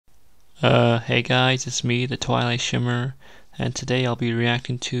Hey guys, it's me, the Twilight Shimmer, and today I'll be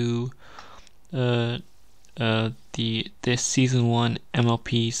reacting to this season 1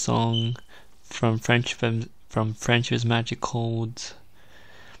 MLP song from Friendship's Magic called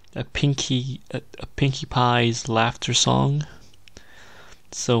a Pinkie Pie's Laughter Song.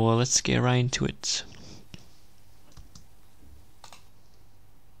 So let's get right into it.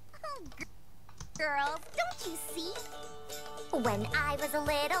 Girls, don't you see? When I was a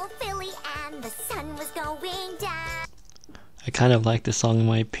little filly and the sun was going down. I kind of like the song in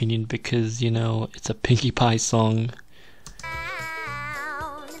my opinion because, you know, it's a Pinkie Pie song.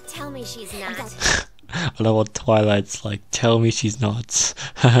 Tell me she's not. I love what Twilight's like, tell me she's not.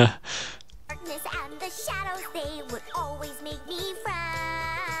 Darkness and the shadows, they would always make me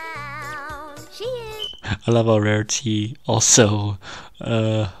frown. She is. I love how Rarity also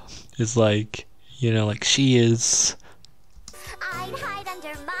is like, you know, like she is. I'd hide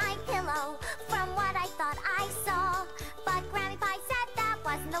under my pillow from what I thought I saw, but Grammy Pie said that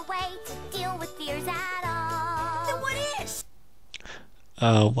wasn't the way to deal with fears at all. Then what is?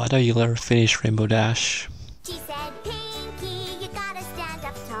 Why don't you let her finish Rainbow Dash? She said, Pinkie, you gotta stand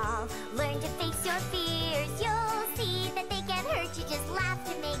up tall. Learn to face your fears. You'll see that they can't hurt you. Just laugh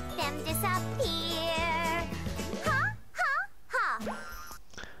to make them disappear. Ha, ha, ha.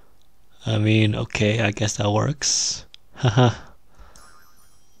 I mean, okay, I guess that works. Haha.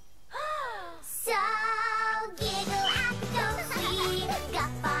 So giggle at the ghostly,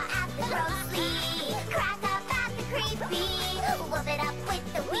 guffaw at the grossly, crack up at the creepy, whoop it up with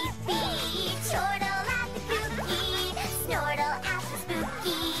the weepy, chortle at the kooky, snortle at the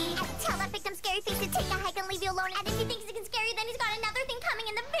spooky. And tell that victim scary face to take a hike and leave you alone. And if he thinks he can scare you, then he's got another thing coming,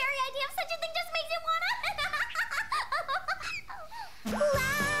 and the very idea of such a thing just makes you wanna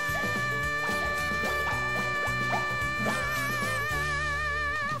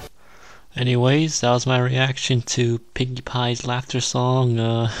Anyways, that was my reaction to Pinkie Pie's Laughter Song.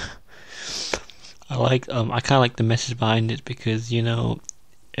 I kind of like the message behind it because, you know,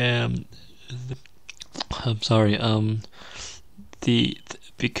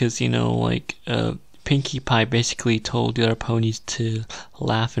 because, you know, like, Pinkie Pie basically told the other ponies to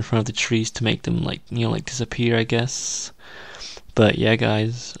laugh in front of the trees to make them, like, you know, like disappear, I guess. But yeah,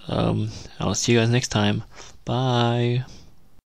 guys, I'll see you guys next time. Bye.